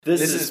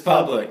This is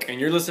Public, and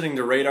you're listening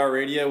to Radar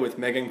Radio with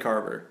Megan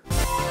Carver.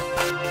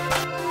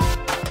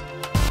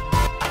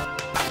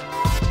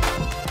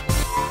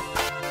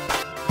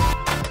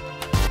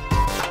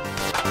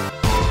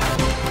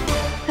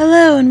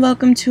 Hello, and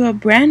welcome to a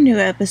brand new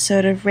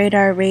episode of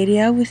Radar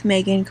Radio with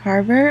Megan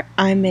Carver.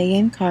 I'm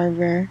Megan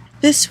Carver.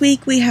 This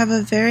week we have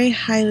a very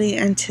highly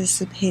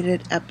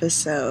anticipated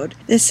episode.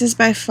 This has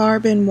by far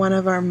been one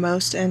of our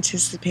most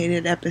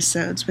anticipated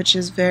episodes, which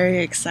is very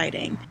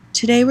exciting.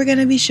 Today we're going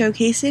to be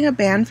showcasing a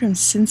band from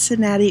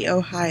Cincinnati,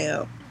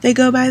 Ohio. They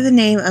go by the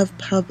name of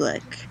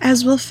Public.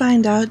 As we'll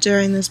find out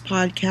during this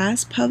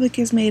podcast, Public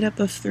is made up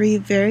of three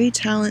very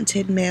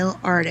talented male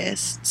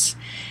artists.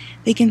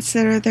 They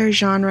consider their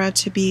genre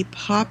to be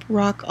pop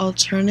rock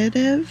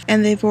alternative,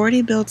 and they've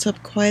already built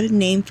up quite a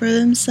name for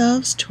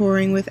themselves,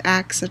 touring with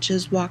acts such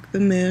as Walk the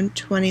Moon,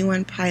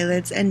 21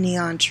 Pilots, and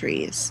Neon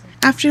Trees.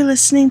 After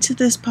listening to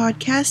this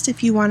podcast,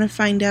 if you want to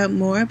find out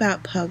more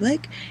about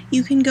Public,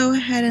 you can go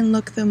ahead and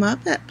look them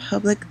up at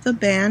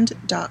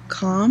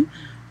publictheband.com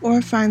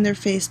or find their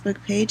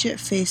Facebook page at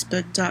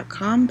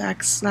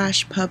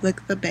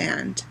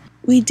facebook.com/publictheband.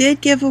 We did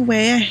give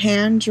away a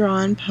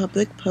hand-drawn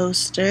Public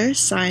poster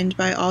signed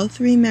by all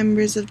three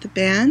members of the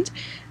band,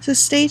 so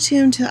stay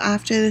tuned till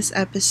after this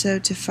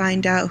episode to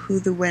find out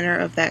who the winner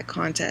of that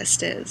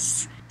contest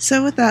is.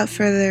 So without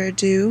further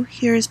ado,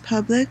 here's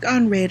Public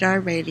on Radar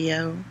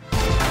Radio.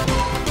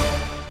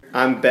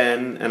 I'm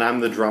Ben, and I'm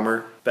the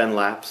drummer, Ben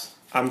Laps.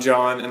 I'm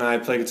John, and I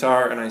play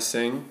guitar and I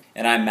sing.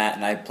 And I'm Matt,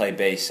 and I play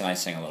bass and I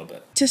sing a little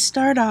bit. To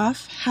start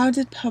off, how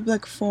did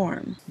Public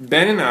form?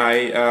 Ben and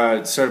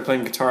I started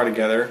playing guitar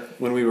together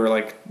when we were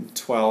like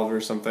 12 or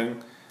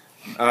something.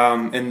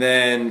 And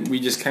then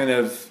we just kind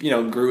of,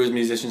 grew as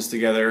musicians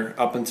together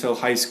up until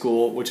high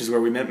school, which is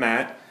where we met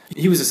Matt.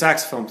 He was a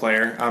saxophone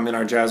player in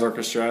our jazz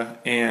orchestra.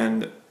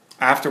 And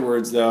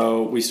afterwards,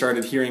 though, we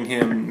started hearing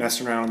him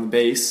messing around on the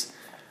bass.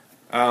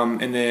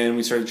 And then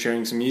we started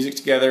sharing some music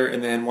together.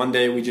 And then one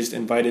day we just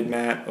invited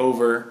Matt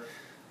over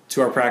to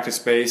our practice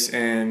space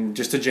and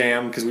just to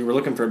jam because we were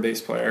looking for a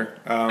bass player.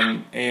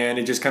 And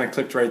it just kind of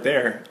clicked right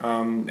there.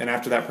 And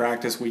after that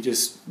practice, we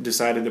just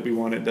decided that we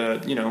wanted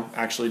to,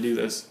 actually do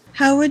this.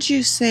 How would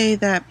you say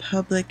that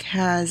Public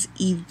has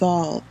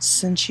evolved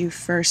since you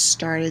first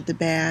started the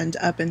band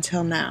up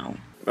until now?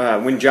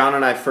 When John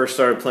and I first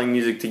started playing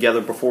music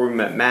together before we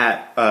met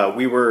Matt,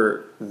 we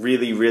were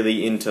really,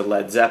 really into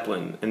Led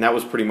Zeppelin. And that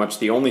was pretty much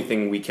the only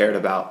thing we cared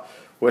about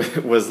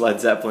was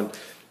Led Zeppelin.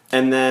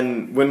 And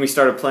then when we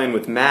started playing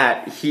with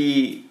Matt,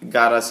 he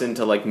got us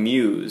into like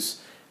Muse.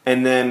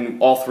 And then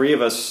all three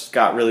of us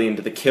got really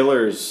into the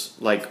Killers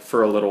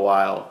for a little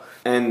while.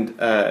 And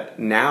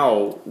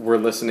now we're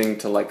listening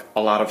to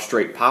a lot of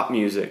straight pop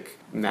music.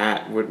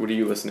 Matt, what are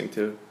you listening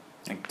to?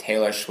 Like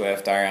Taylor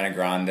Swift, Ariana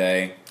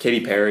Grande,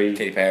 Katy Perry.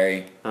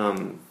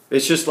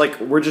 It's just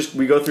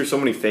we go through so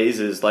many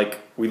phases.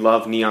 We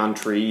love Neon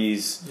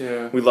Trees.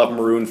 Yeah. We love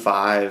Maroon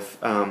 5.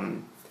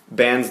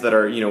 Bands that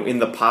are, in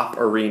the pop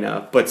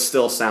arena, but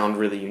still sound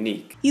really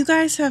unique. You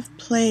guys have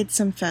played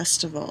some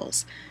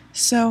festivals.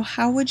 So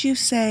how would you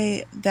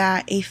say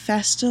that a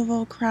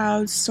festival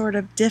crowd sort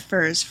of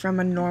differs from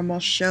a normal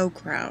show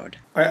crowd?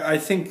 I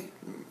think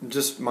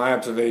just my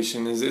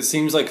observation is it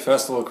seems like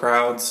festival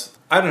crowds,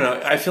 I don't know,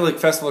 I feel like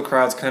festival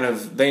crowds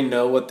they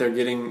know what they're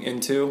getting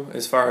into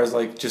as far as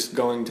just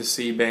going to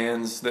see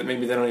bands that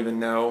maybe they don't even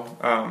know.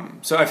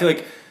 So I feel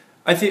like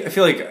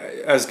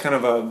as kind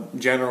of a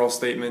general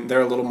statement,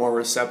 they're a little more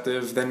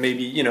receptive than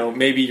maybe,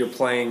 maybe you're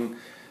playing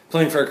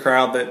for a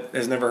crowd that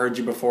has never heard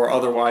you before.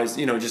 Otherwise,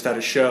 just at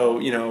a show,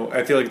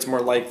 I feel like it's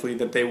more likely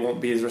that they won't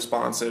be as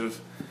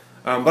responsive.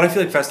 But I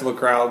feel like festival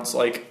crowds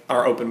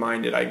are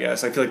open-minded, I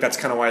guess. I feel like that's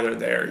kind of why they're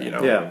there,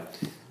 Yeah.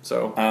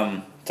 So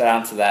to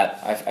add to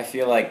that, I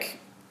feel like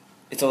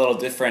it's a little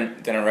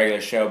different than a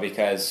regular show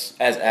because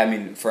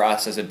for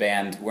us as a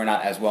band, we're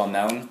not as well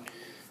known.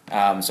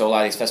 So a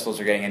lot of these festivals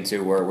we're getting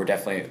into, we're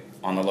definitely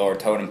on the lower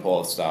totem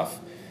pole of stuff.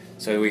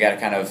 So we got to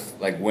kind of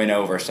win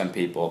over some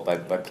people by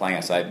playing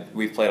outside.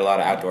 We've played a lot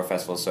of outdoor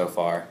festivals so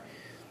far,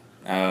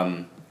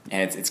 and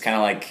it's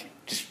kind of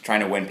just trying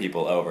to win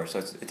people over. So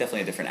it's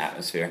definitely a different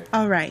atmosphere.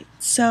 All right.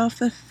 So if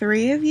the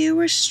three of you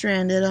were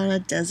stranded on a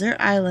desert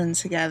island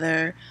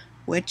together,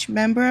 which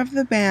member of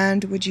the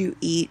band would you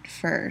eat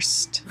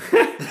first?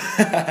 Ben.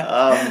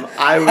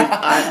 I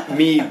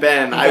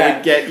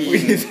would get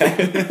eaten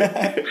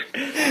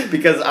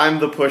because I'm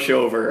the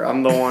pushover.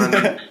 I'm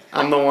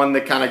the one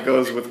that kind of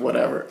goes with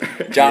whatever.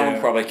 John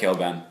would probably kill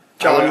Ben.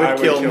 John would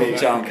kill me.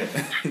 John.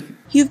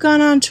 You've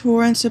gone on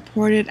tour and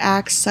supported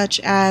acts such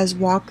as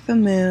Walk the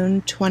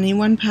Moon,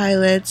 21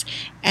 Pilots,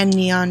 and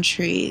Neon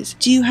Trees.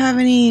 Do you have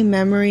any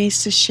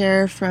memories to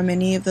share from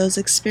any of those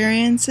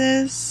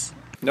experiences?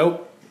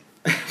 Nope.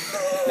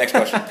 Next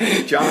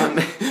question.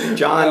 John,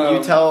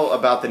 you tell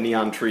about the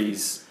Neon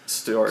Trees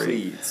story.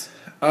 Please.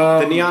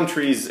 The Neon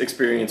Trees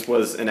experience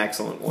was an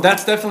excellent one.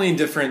 That's definitely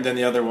different than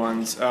the other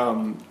ones.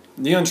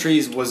 Neon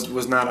Trees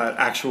was not an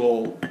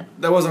actual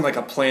like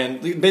a plan.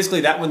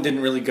 Basically, that one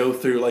didn't really go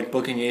through like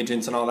booking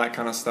agents and all that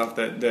kind of stuff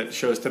that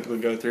shows typically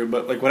go through.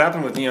 But like what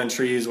happened with Neon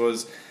Trees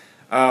was,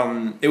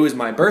 it was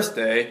my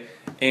birthday,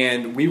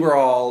 and we were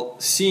all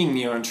seeing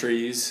Neon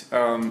Trees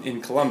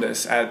in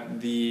Columbus at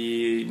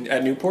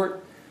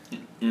Newport.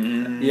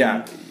 Mm-hmm.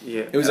 Yeah,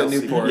 it was at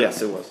Newport.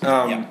 Yes, it was.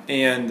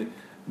 And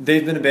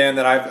they've been a band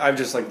that I've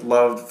just like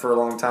loved for a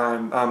long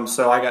time.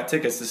 So I got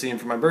tickets to see them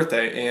for my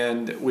birthday,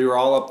 and we were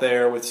all up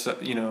there with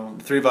the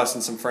three of us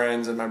and some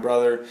friends and my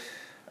brother.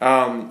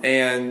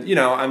 And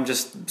I'm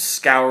just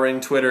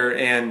scouring Twitter,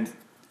 and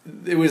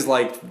it was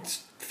like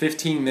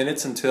 15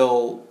 minutes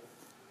until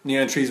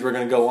Neon Trees were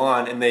going to go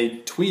on, and they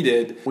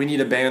tweeted, "We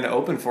need a band to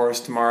open for us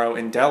tomorrow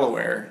in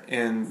Delaware."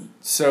 And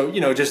so,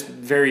 just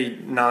very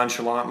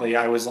nonchalantly,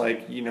 I was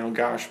like,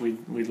 gosh,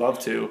 we'd love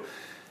to.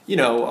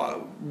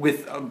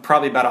 With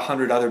probably about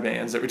 100 other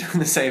bands that were doing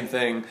the same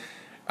thing.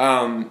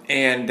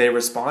 And they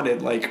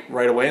responded like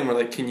right away and were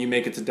like, "Can you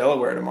make it to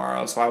Delaware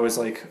tomorrow?" So I was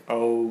like,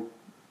 "Oh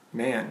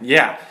man,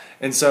 yeah."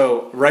 And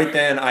so right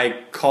then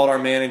I called our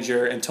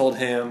manager and told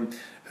him,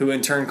 who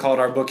in turn called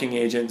our booking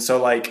agent. So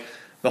like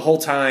the whole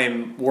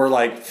time we're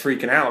like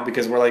freaking out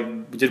because we're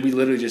like, did we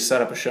literally just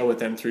set up a show with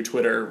them through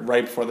Twitter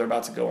right before they're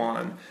about to go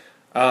on?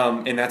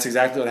 And that's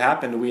exactly what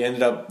happened. We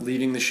ended up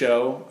leaving the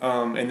show,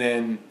 and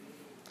then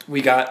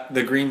we got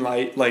the green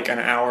light like an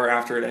hour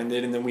after it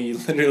ended, and then we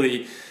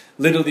literally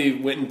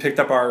went and picked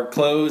up our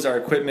clothes, our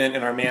equipment,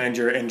 and our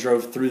manager and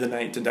drove through the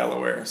night to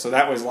Delaware. So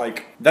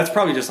that's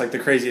probably just like the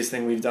craziest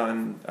thing we've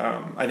done.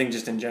 I think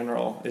just in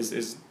general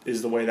is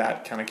the way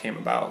that kind of came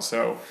about.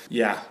 So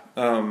yeah,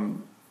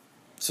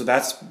 so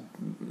that's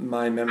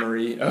my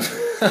memory of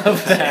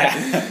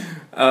that.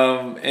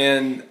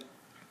 And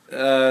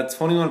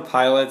 21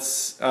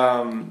 Pilots.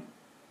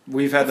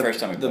 We've had the first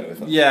time we played with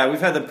them. Yeah, we've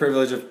had the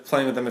privilege of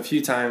playing with them a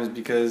few times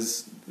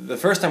because the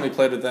first time we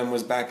played with them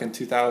was back in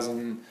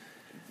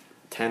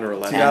 2010 or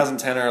 11.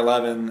 2010 or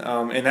 11,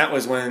 and that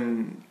was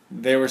when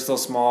they were still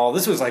small.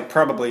 This was like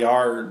probably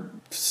our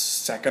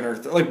second or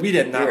like we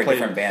did not play. We were a play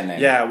different band name.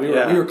 Yeah, we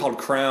were called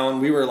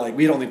Crown. We were like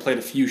we'd only played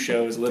a few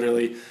shows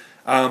literally.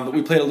 But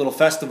we played a little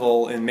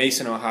festival in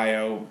Mason,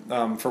 Ohio,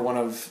 for one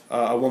of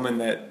a woman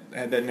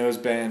that knows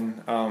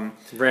Ben.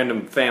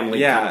 Random family.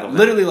 Yeah, kind of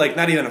literally like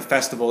not even a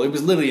festival. It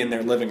was literally in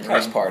their living room.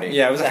 House party.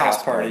 Yeah, it was a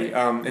house party.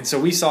 And so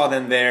we saw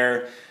them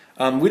there.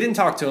 We didn't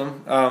talk to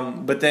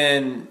them, but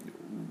then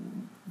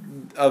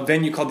a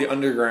venue called the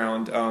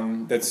Underground.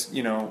 That's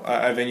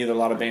a venue that a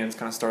lot of bands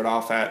kind of start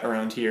off at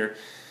around here.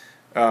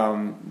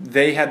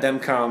 They had them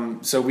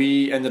come, so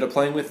we ended up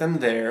playing with them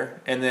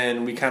there, and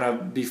then we kind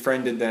of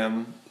befriended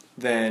them.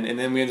 And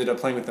then we ended up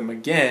playing with them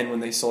again when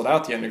they sold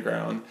out the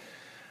Underground.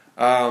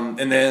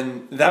 And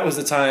then that was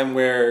the time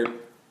where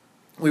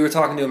we were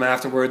talking to them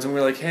afterwards, and we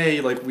were like, "Hey,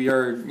 like we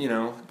are,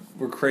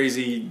 we're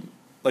crazy.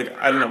 Like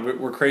I don't know,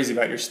 we're crazy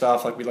about your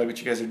stuff. Like we like what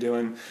you guys are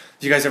doing.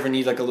 If you guys ever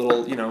need like a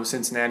little,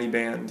 Cincinnati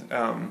band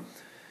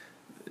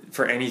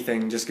for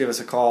anything, just give us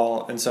a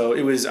call." And so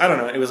it was, I don't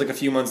know, it was like a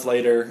few months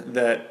later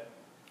that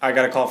I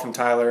got a call from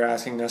Tyler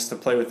asking us to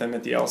play with them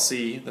at the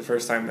LC the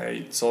first time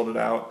they sold it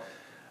out.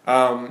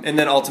 And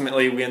then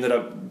ultimately we ended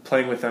up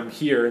playing with them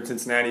here in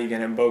Cincinnati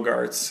again in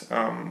Bogarts,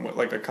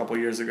 like a couple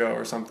years ago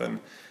or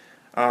something.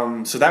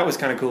 So that was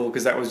kind of cool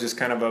because that was just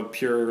kind of a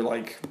pure,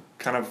 like,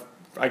 kind of,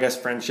 I guess,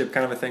 friendship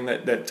kind of a thing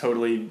that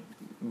totally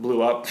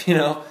blew up,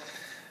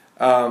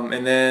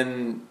 And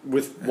then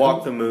with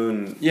Walk the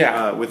Moon,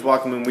 with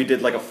Walk the Moon, we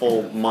did like a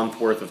full month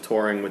worth of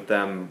touring with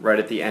them right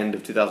at the end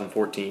of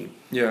 2014.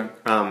 Yeah.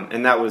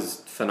 And that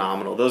was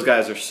phenomenal. Those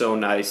guys are so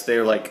nice.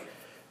 They're like,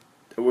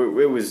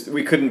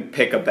 we couldn't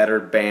pick a better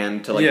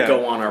band to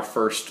go on our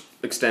first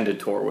extended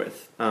tour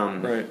with.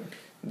 Right.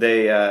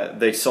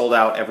 They sold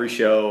out every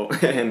show,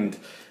 and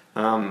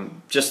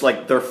just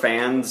like their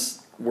fans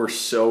were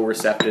so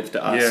receptive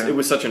to us. Yeah. It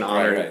was such an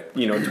honor,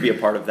 to be a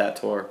part of that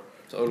tour.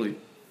 Totally.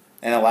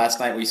 And the last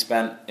night we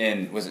spent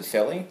was it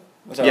Philly?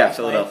 Was our last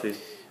Philadelphia.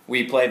 Night?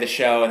 We played the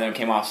show and then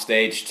came off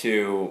stage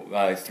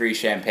to 3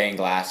 champagne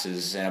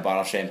glasses and a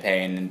bottle of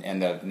champagne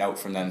and a note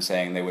from them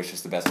saying they wish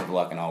us the best of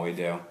luck in all we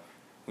do,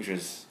 which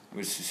was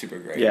super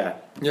great. Yeah.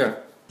 Yeah.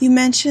 You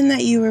mentioned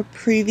that you were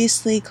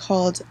previously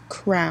called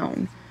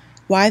Crown.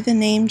 Why the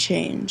name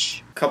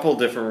change? A couple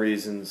different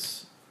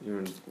reasons.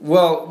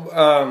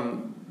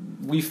 Well,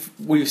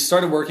 we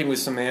started working with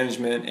some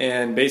management,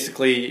 and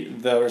basically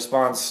the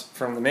response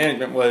from the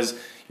management was,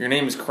 your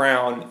name is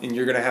Crown, and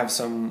you're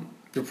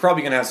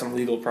probably going to have some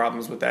legal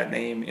problems with that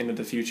name into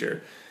the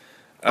future.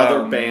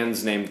 Other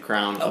bands named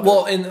Crown.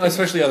 And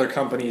especially other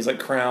companies like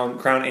Crown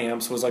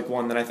Amps was like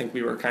one that I think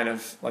we were kind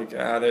of like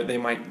they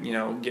might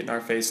get in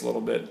our face a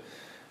little bit.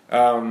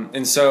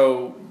 And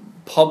so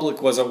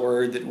Public was a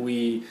word that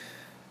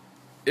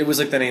it was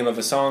like the name of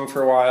a song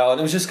for a while, and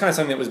it was just kind of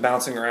something that was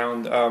bouncing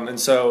around. And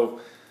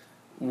so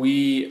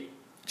we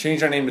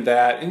changed our name to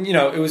that, and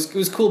it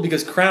was cool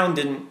because Crown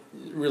didn't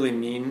really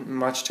mean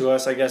much to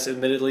us, I guess.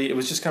 Admittedly, it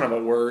was just kind of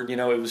a word. It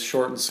was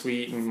short and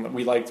sweet, and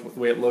we liked the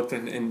way it looked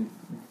in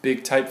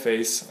big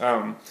typeface.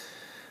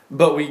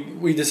 but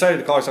we decided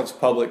to call ourselves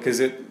Public because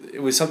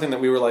it was something that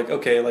we were like,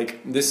 okay, like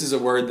this is a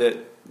word that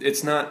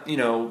it's not,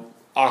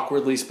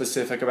 awkwardly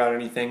specific about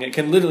anything. It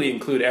can literally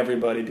include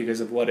everybody because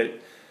of what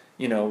it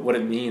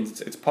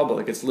means. It's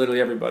public. It's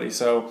literally everybody.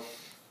 So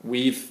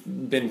we've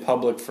been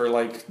public for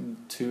like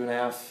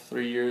 2.5,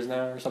 3 years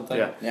now or something.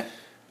 Yeah.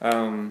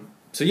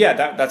 So yeah,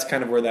 that's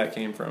kind of where that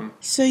came from.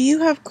 So you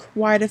have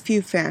quite a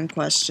few fan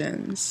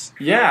questions.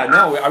 Yeah,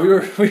 no,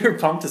 we were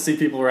pumped to see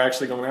people were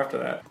actually going after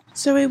that.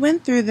 So we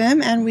went through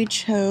them and we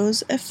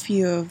chose a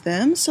few of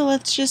them. So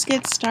let's just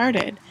get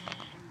started.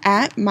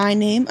 At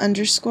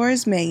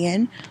 @myname_is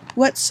Megan,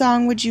 what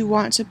song would you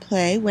want to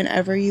play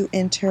whenever you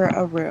enter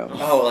a room?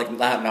 Oh, like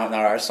not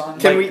our song.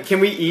 Can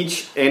we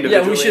each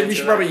individually? Yeah, we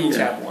should probably each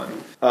Yeah. have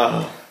one.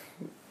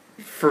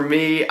 For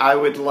me, I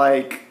would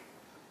like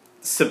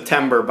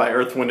September by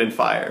Earth, Wind and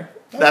Fire.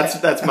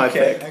 That's my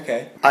pick.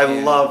 Okay. I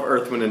love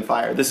Earth, Wind and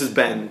Fire. This is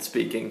Ben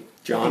speaking. I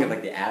John. think of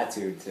like the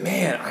attitude too.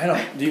 Man, I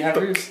don't. Do you have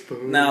yours?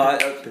 No,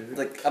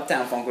 like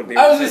Uptown Funk would be.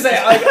 I was gonna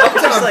say like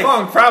Uptown like-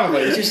 Funk,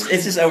 probably. It's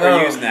just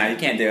overused now. You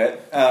can't do it.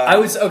 I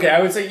would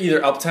say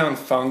either Uptown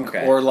Funk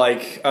Okay. or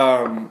like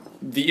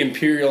the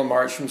Imperial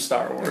March from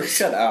Star Wars.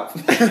 Shut up.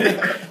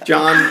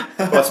 John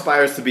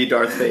aspires to be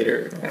Darth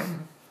Vader. I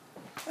don't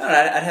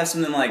know, I'd have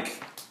something like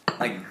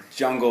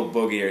Jungle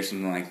Boogie or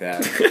something like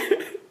that.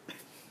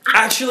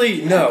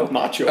 Actually, no.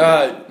 Macho.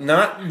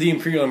 Not the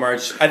Imperial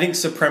March. I think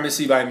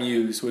Supremacy by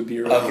Muse would be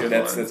a really Oh, good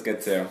that's one.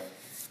 good too.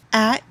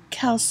 At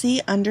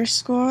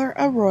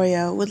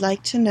Kelsey_Arroyo would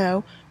like to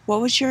know,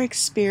 what was your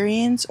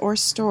experience or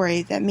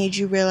story that made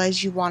you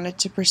realize you wanted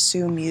to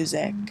pursue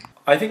music?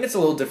 I think it's a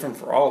little different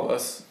for all of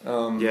us.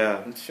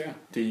 Yeah. That's true.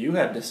 Do you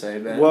have to say,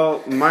 Ben?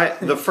 Well,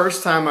 the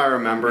first time I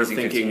remember Easy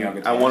thinking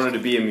 15-year-old I guitarist. wanted to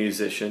be a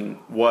musician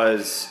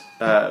was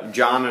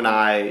John and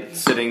I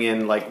sitting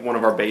in like one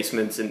of our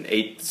basements in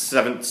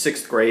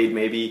 6th grade,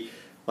 maybe,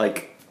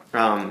 like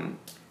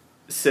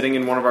sitting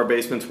in one of our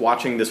basements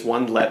watching this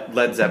one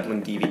Led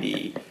Zeppelin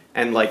DVD,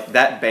 and like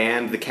that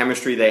band, the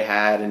chemistry they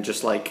had, and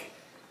just like,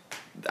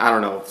 I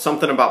don't know,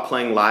 something about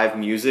playing live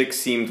music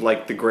seemed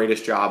like the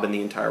greatest job in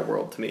the entire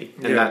world to me.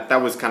 And Yeah.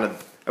 that was I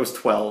was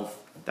 12.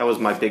 That was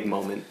my big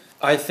moment.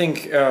 I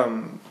think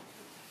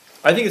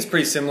it's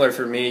pretty similar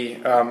for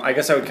me. I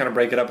guess I would kind of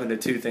break it up into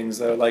two things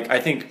though. Like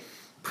I think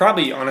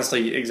probably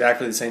honestly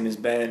exactly the same as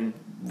Ben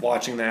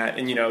watching that,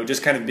 and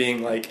just kind of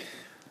being like,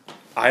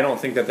 I don't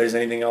think that there's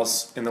anything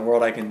else in the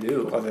world I can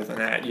do other than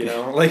that.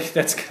 Like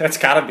that's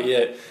gotta be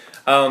it.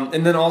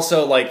 And then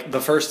also like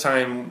the first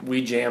time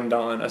we jammed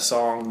on a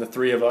song, the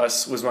three of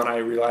us, was when I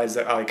realized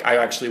that like I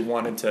actually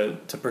wanted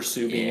to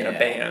pursue being in a Yeah.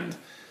 band.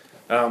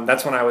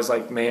 That's when I was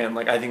like, man,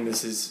 like I think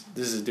this is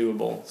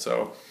doable.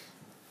 So.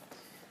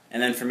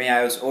 And then for me,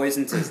 I was always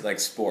into like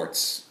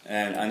sports,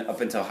 and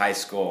up until high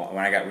school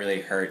when I got really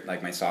hurt,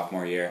 like my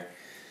sophomore year.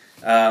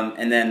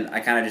 And then I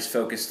kind of just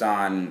focused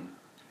on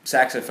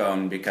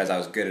saxophone because I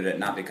was good at it,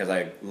 not because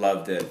I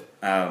loved it,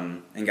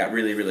 and got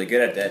really, really good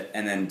at it.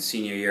 And then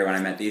senior year when I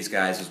met these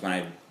guys was when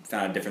I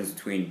found a difference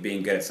between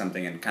being good at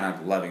something and kind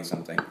of loving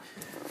something.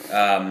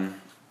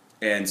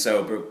 And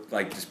so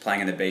like just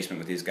playing in the basement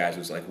with these guys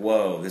was like,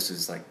 whoa, this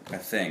is like a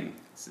thing.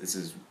 This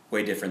is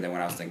way different than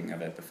when I was thinking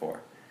of it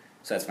before.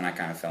 So that's when I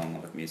kind of fell in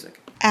love with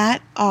music.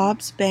 At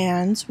Obs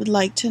Bands would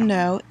like to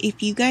know,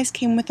 if you guys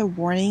came with a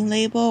warning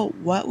label,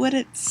 what would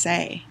it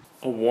say?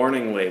 A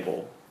warning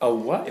label. A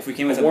what? If we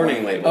came with A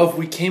warning label. Oh, if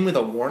we came with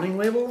a warning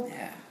label?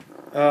 Yeah.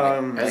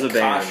 As Like a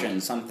band. caution,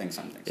 something.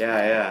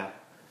 Yeah.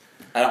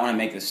 I don't want to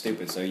make this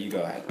stupid, so you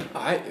go ahead.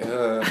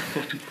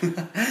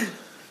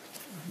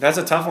 That's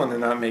a tough one to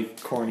not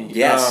make corny.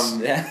 Yes.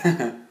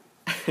 Yeah.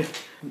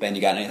 Ben,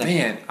 you got anything?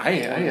 Man, I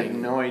have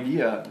no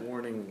idea.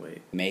 Warning label.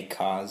 May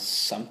cause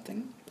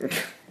something?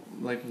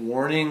 Like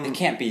warning. It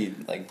can't be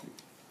like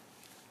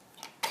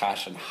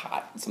caution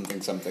hot, something.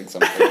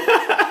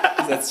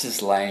 That's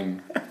just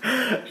lame.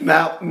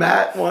 Now,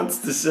 Matt wants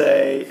to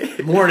say...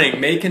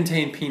 Warning may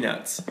contain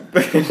peanuts.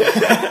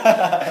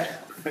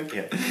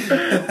 Okay.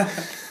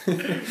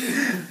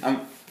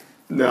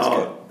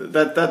 No,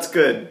 that's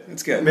good.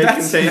 It's good. May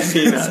contain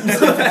peanuts.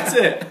 That's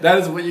it. That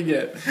is what you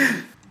get.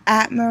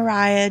 At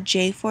Mariah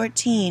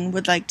J14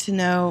 would like to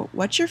know,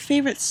 what's your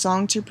favorite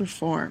song to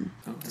perform?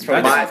 It's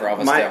probably different for all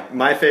of us too.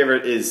 My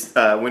favorite is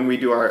when we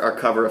do our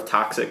cover of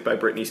Toxic by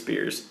Britney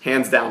Spears.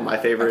 Hands down, my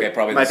favorite. Okay,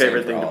 probably my the same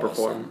favorite for thing to all of us,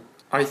 perform.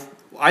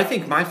 I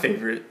think my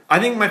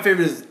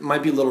favorite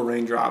might be Little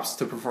Raindrops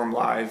to perform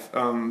live,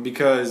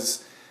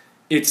 because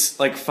it's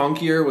like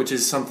funkier, which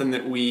is something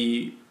that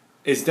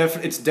it's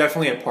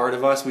definitely a part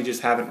of us. We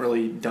just haven't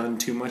really done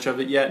too much of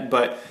it yet,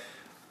 but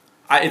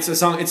it's a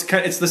song. It's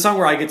the song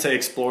where I get to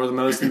explore the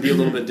most and be a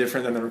little bit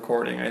different than the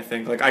recording. I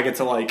think like I get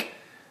to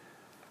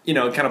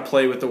kind of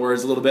play with the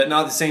words a little bit.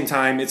 Now at the same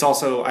time, it's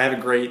also I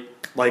have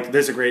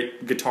there's a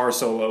great guitar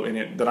solo in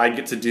it that I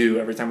get to do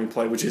every time we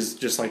play, which is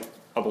just like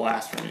a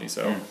blast for me.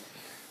 So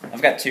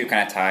I've got two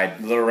kind of tied.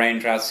 Little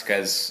Raindrops,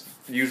 because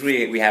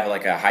usually we have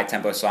like a high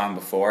tempo song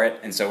before it,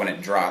 and so when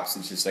it drops,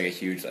 it's just like a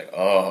huge like,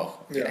 oh,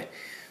 okay.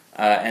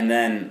 Yeah. And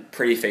then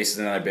Pretty Face is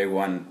another big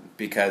one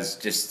because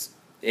just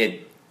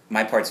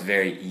my part's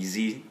very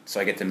easy, so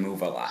I get to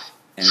move a lot,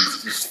 and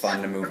it's just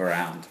fun to move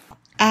around.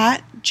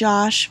 At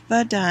Josh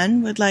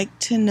Vadun would like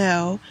to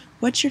know,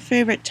 what's your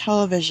favorite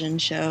television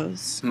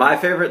shows? My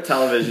favorite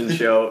television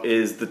show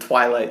is The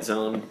Twilight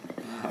Zone.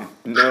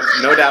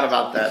 No doubt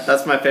about that.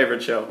 That's my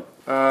favorite show.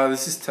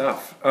 This is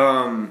tough.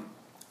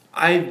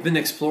 I've been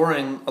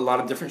exploring a lot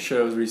of different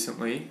shows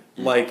recently.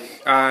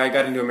 Like, I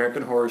got into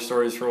American Horror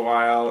Stories for a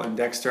while and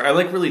Dexter. I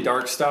like really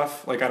dark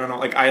stuff. Like, I don't know,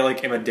 like, I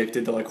like am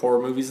addicted to like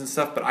horror movies and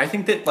stuff. But I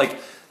think that like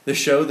the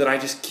show that I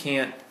just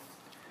can't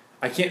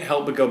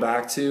help but go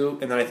back to,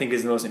 and that I think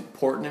is the most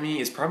important to me,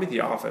 is probably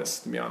The Office.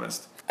 To be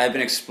honest, I've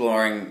been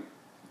exploring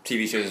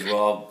TV shows as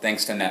well,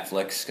 thanks to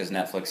Netflix, because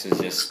Netflix is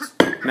just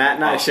Matt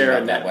and I awesome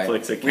share a that way.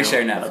 Netflix account. We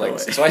share by the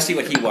Netflix, way. so I see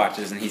what he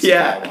watches and he sees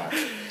Yeah. what I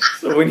watch.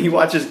 So when he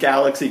watches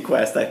Galaxy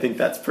Quest, I think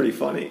that's pretty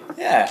funny.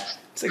 Yeah,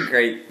 it's a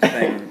great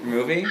thing.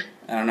 Movie?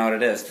 I don't know what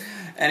it is.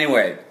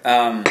 Anyway,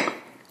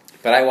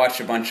 but I watched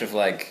a bunch of,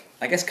 like,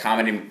 I guess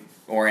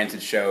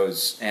comedy-oriented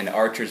shows, and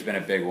Archer's been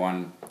a big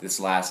one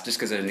just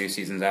because the new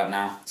season's out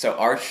now. So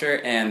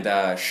Archer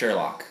and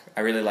Sherlock.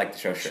 I really like the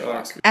show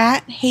Sherlock.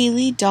 At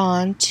Haley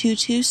Dawn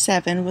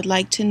 227 would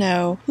like to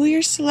know who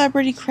your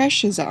celebrity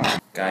crushes are.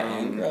 Guy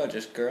and girl,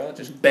 just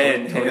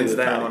Ben, Tony hands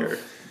the down. Tiger.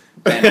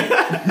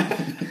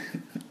 Ben.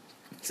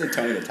 It's a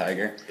Tony the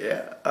Tiger.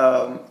 Yeah.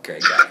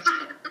 Great guy.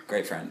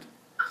 Great friend.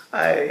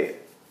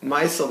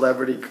 My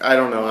celebrity, I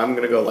don't know. I'm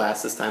gonna go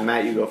last this time.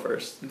 Matt, you go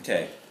first.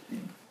 Okay.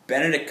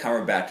 Benedict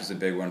Cumberbatch is a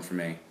big one for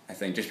me, I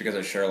think, just because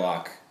of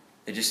Sherlock.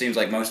 It just seems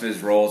like most of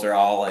his roles are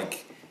all,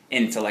 like,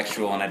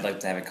 intellectual, and I'd like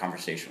to have a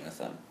conversation with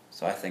them.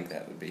 So I think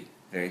that would be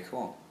very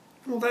cool.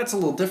 well, that's a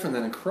little different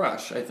than a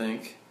crush. I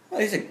think.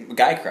 Well, he's a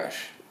guy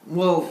crush.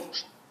 Well,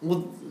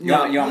 You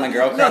want my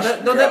girl crush?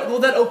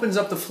 That opens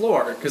up the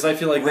floor because I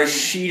feel like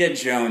Rashida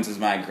Jones is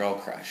my girl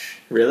crush.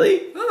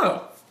 Really?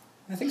 Oh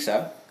I think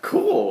so.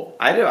 Cool.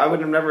 I would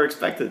have never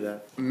expected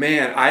that.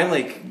 man, I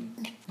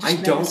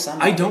name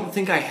somebody. don't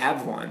think I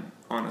have one,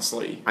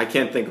 honestly. I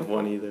can't think of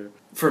one either.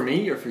 For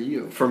me or for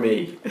you? For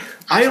me.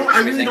 I Should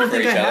we really don't for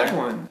think I each have other?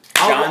 one.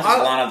 John's is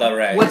Lana Del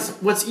Rey.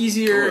 What's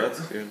easier?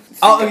 good.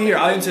 I'll Think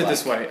of answer it like-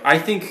 this way. I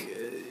think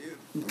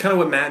kind of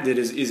what Matt did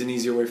is an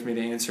easier way for me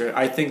to answer it.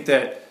 I think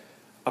that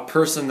a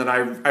person that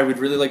I would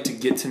really like to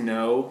get to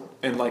know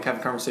and like have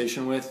a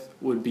conversation with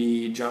would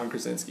be John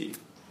Krasinski.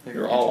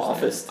 You're all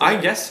Office. I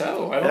guess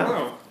so. I don't Yeah.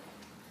 know.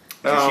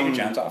 Rashida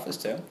Jones' office,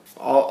 too.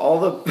 all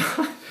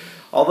the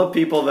all the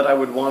people that I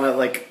would want to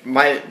like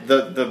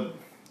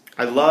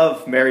I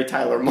love Mary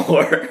Tyler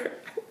Moore.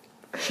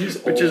 She's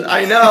Which old. is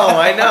I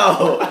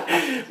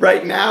know.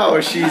 Right now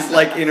she's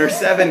like in her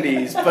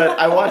 70s, but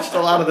I watched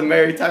a lot of the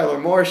Mary Tyler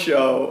Moore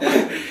show,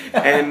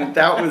 and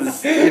that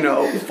was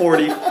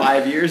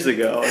 45 years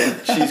ago,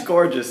 and she's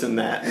gorgeous in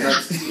that. And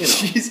that's,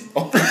 She's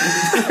old.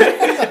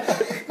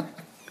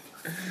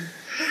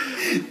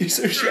 You're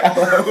so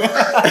shallow.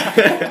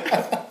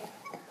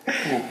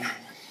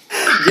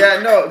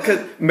 Yeah, no,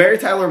 because Mary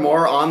Tyler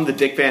Moore on the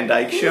Dick Van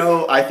Dyke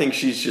Show, I think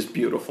she's just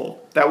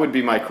beautiful. That would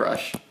be my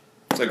crush.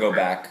 So go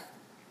back.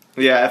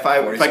 Yeah, if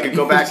I could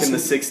go back in the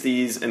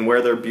 60s and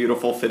wear their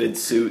beautiful fitted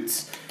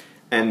suits,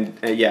 and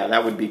yeah,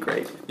 that would be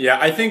great. Yeah,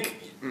 I think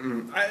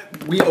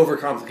we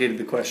overcomplicated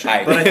the question,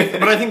 Hi. but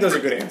I think those are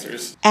good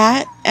answers.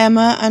 At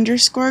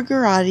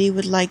Emma_Garotti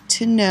would like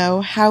to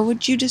know, how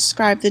would you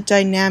describe the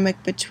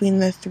dynamic between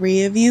the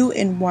three of you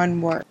in one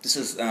word? This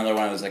is another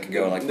one of those that could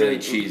go like really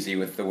cheesy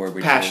with the word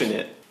we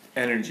Passionate.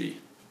 Energy.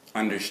 choose.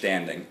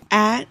 Understanding.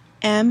 At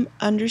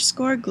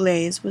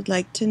M_Glaze would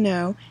like to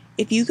know,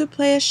 if you could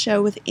play a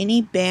show with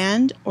any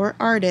band or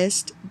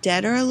artist,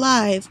 dead or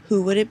alive,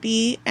 who would it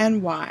be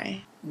and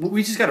why?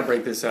 We just got to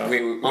break this up.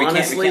 We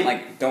Honestly- can't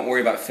like don't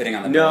worry about fitting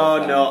on the bill No,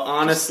 with no, them.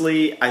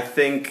 honestly, I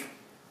think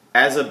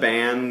as a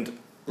band,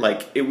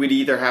 like, it would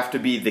either have to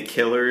be The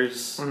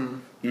Killers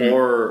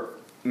or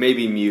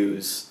maybe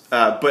Muse.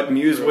 But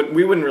Muse,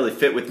 we wouldn't really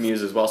fit with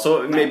Muse as well,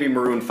 so maybe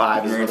Maroon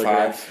 5 is Maroon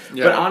another 5. great.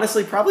 Yeah. But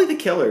honestly, probably The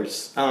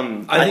Killers.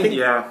 I think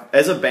yeah.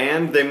 As a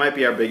band, they might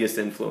be our biggest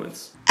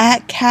influence.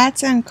 At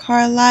Cats and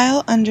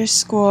Carlisle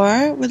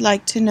 _, would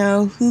like to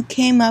know who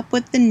came up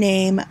with the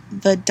name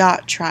The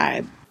Dot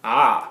Tribe.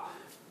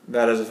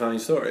 That is a funny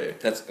story.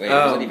 Was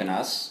it even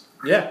us?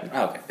 Yeah.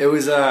 Oh, okay. It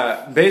was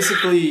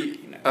basically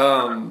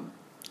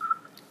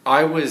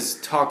I was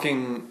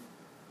talking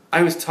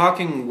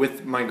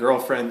with my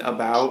girlfriend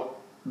about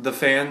the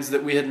fans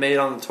that we had made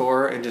on the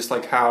tour and just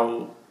like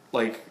how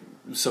like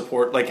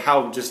support like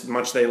how just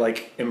much they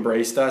like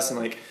embraced us and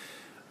like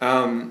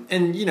and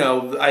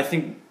I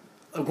think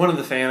one of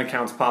the fan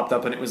accounts popped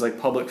up and it was like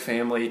Public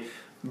Family,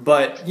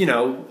 but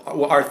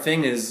our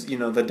thing is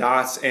the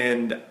Dots,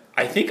 and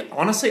I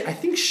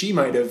think she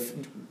might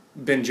have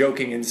been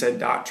joking and said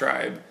Dot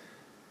Tribe.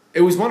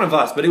 It was one of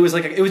us, but it was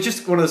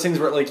just one of those things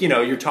where like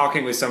you're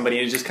talking with somebody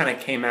and it just kind of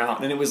came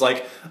out and it was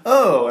like,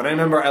 oh, and I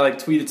remember I like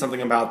tweeted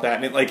something about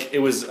that and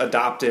it was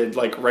adopted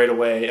like right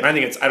away, and I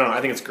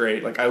think it's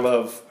great. Like I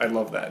love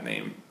that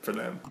name for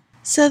them.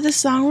 So the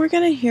song we're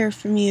going to hear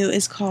from you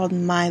is called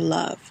My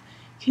Love.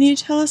 Can you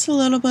tell us a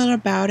little bit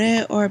about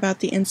it or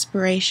about the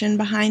inspiration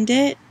behind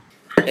it?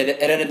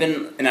 It had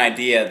been an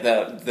idea,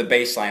 the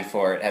bass line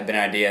for it had been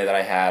an idea that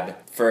I had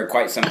for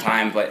quite some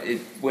time, but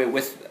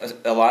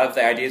with a lot of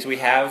the ideas we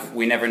have,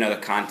 we never know the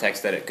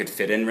context that it could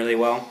fit in really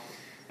well.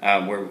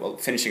 We're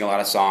finishing a lot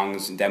of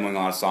songs, demoing a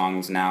lot of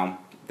songs now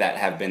that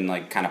have been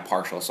like kind of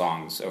partial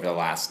songs over the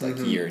last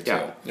year or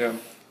two. Yeah.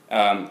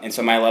 And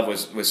so My Love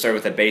was started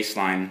with a bass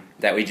line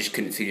that we just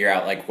couldn't figure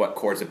out like what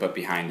chords to put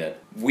behind it.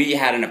 We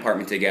had an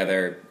apartment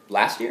together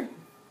last year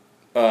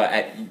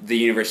at the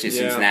University of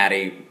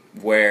Cincinnati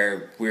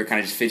where we were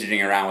kind of just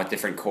fidgeting around with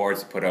different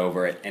chords to put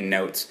over it and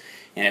notes,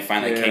 and it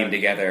finally came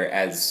together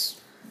as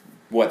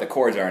what the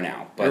chords are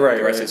now. But the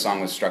rest of the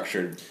song was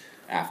structured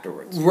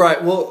afterwards.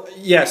 Right. Well,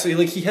 yeah. So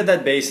like he had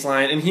that bass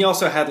line, and he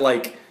also had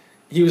like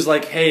he was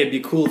like, "Hey, it'd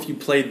be cool if you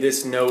played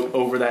this note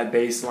over that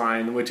bass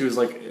line," which was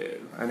like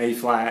an A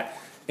flat,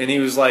 and he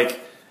was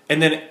like.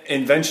 And then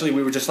eventually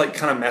we were just like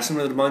kind of messing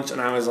with it a bunch, and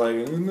I was like,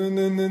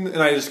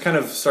 and I just kind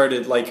of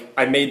started like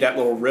I made that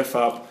little riff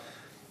up.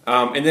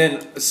 And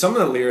then some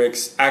of the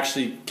lyrics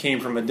actually came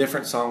from a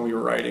different song we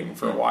were writing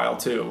for a while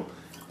too.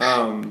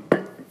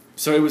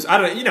 So it was, I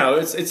don't know,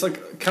 it's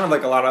like kind of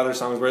like a lot of other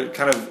songs where it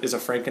kind of is a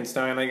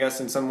Frankenstein, I guess,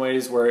 in some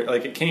ways, where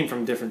like it came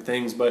from different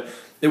things, but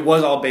it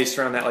was all based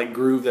around that like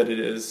groove that it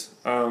is.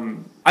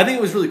 I think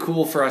it was really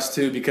cool for us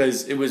too,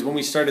 because it was when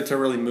we started to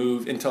really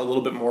move into a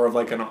little bit more of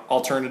like an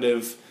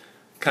alternative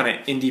kind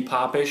of indie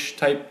pop-ish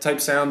type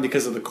sound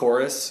because of the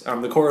chorus.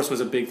 The chorus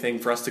was a big thing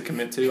for us to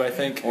commit to, I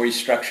think. Or we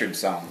structured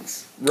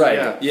songs.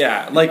 Right.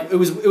 Yeah. Like it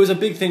was a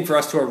big thing for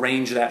us to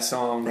arrange that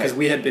song because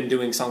we had been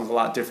doing songs a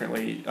lot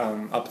differently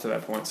up to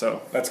that point.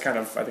 So that's kind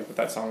of I think what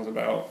that song's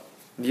about.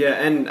 Yeah,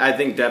 and I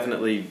think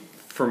definitely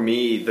for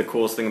me the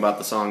coolest thing about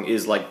the song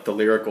is like the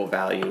lyrical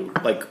value,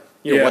 like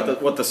you know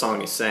what the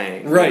song is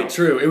saying. Right. You know?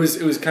 True. It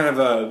was kind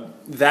of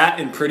that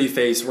and Pretty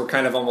Face were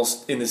kind of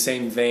almost in the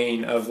same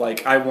vein of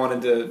like I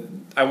wanted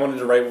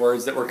to write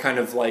words that were kind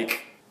of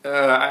like.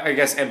 I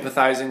guess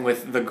empathizing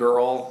with the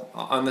girl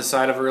on the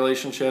side of a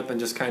relationship and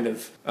just kind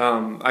of,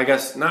 I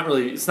guess not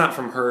really, it's not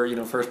from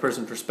her, first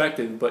person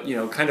perspective, but,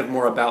 kind of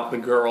more about the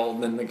girl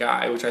than the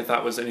guy, which I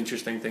thought was an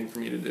interesting thing for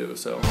me to do.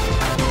 So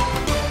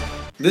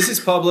this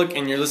is Public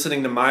and you're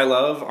listening to My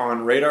Love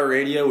on Radar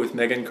Radio with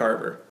Megan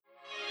Carver.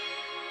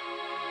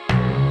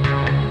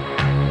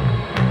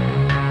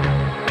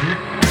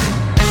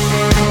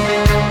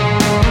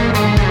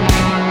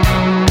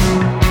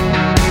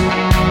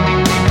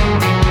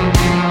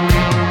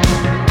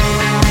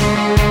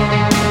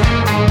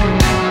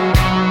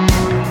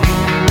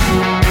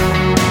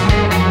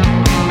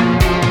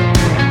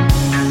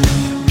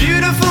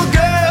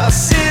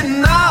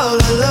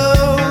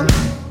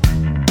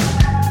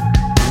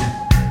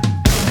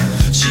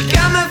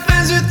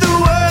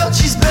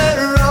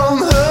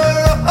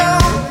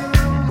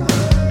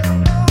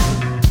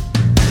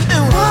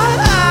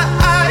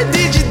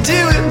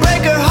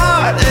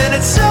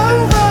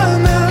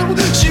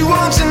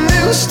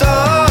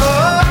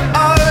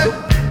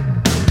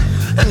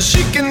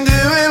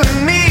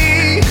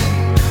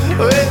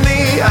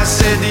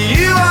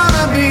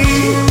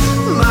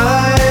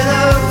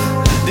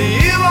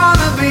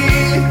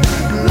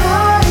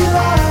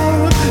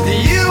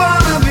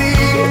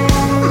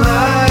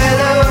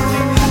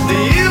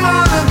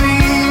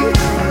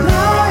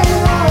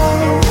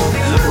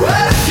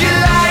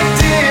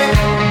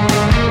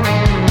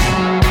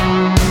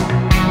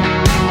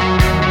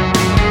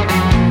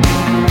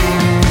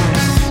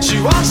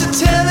 Wants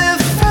to tell her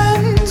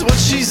friends what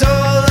she's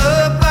all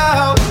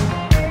about.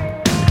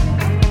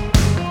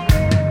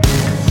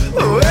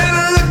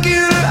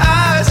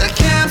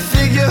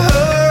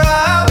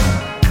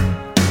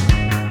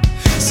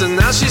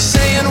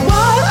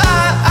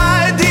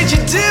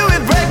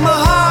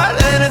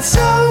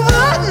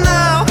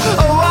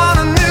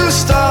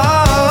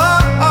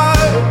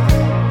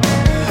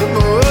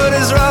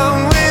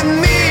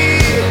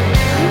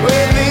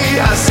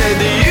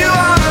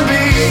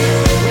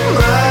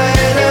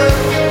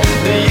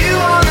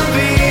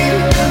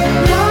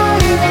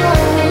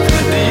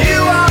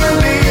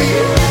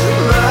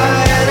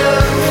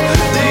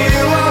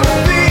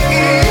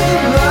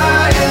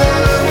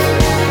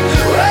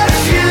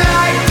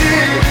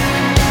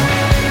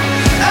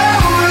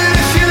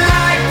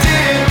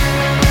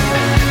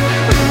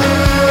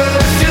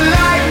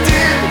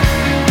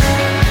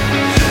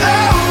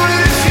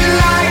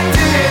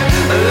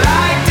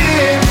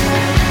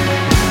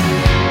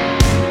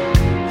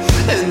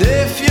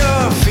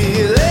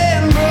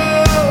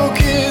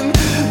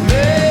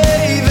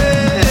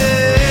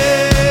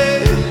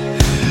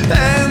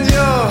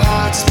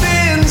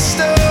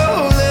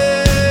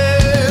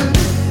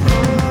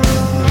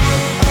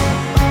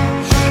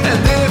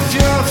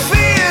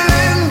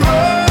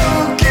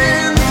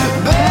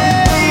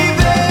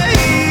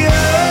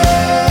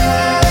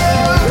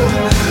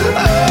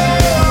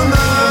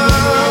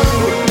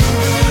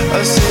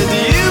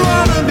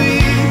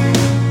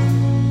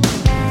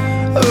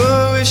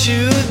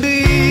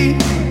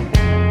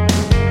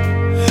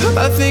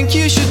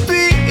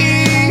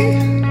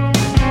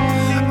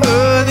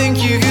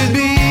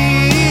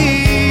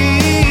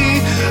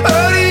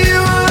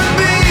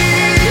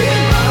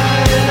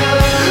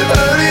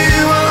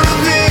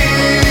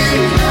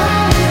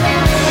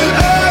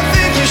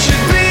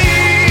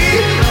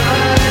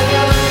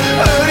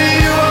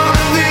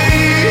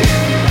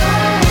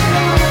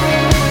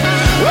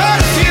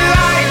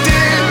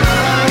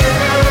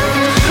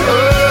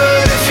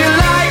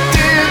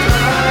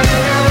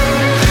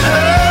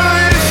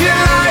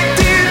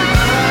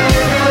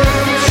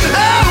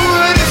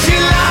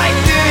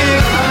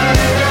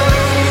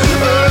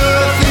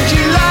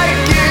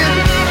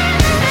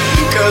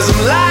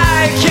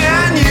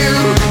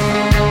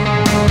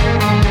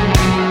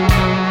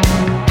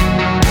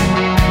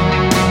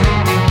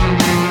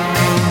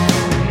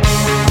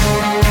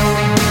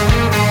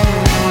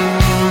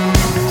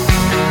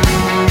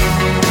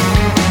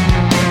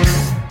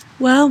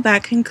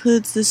 that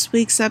concludes this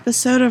week's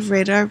episode of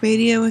Radar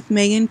Radio with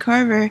Megan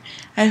Carver.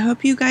 I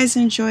hope you guys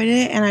enjoyed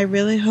it, and I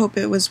really hope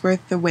it was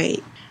worth the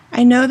wait.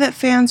 I know that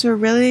fans were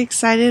really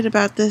excited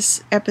about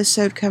this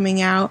episode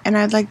coming out, and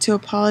I'd like to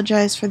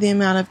apologize for the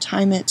amount of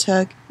time it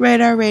took.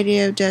 Radar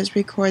Radio does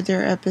record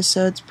their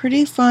episodes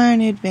pretty far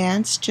in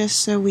advance, just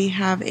so we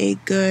have a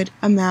good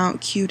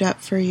amount queued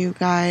up for you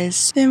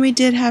guys. Then we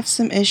did have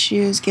some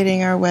issues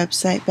getting our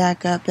website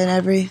back up and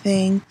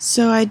everything,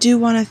 so I do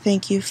want to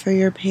thank you for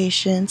your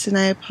patience, and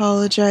I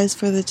apologize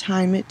for the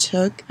time it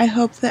took. I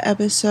hope the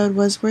episode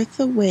was worth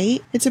the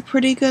wait. It's a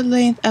pretty good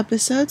length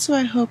episode, so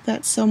I hope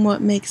that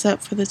somewhat makes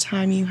up for the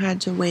time you had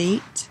to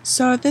wait.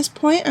 So at this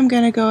point, I'm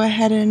going to go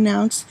ahead and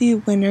announce the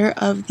winner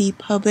of the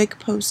public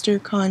poster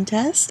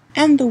contest.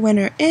 And the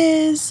winner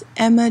is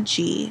Emma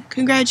G.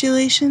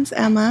 Congratulations,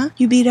 Emma.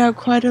 You beat out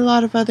quite a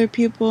lot of other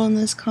people in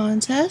this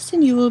contest,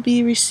 and you will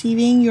be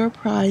receiving your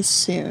prize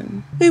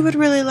soon. We would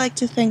really like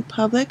to thank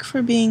Public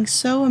for being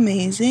so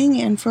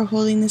amazing and for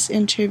holding this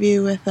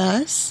interview with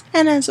us.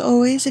 And as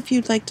always, if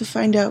you'd like to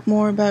find out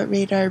more about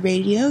Radar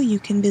Radio, you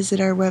can visit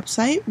our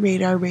website,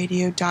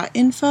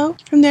 radarradio.info.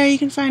 From there, you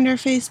can find our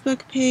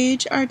Facebook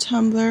page, our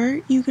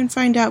Tumblr. You can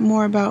find out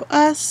more about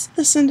us,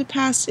 listen to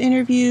past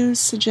interviews,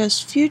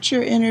 suggest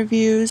future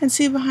interviews, and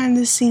see behind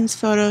the scenes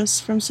photos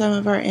from some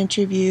of our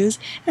interviews,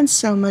 and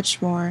so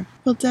much more.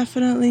 We'll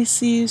definitely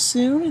see you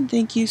soon, and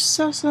thank you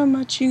so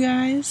much, you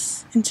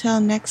guys. Until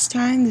next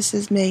time, this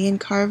is Megan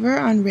Carver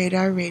on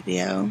Radar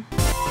Radio.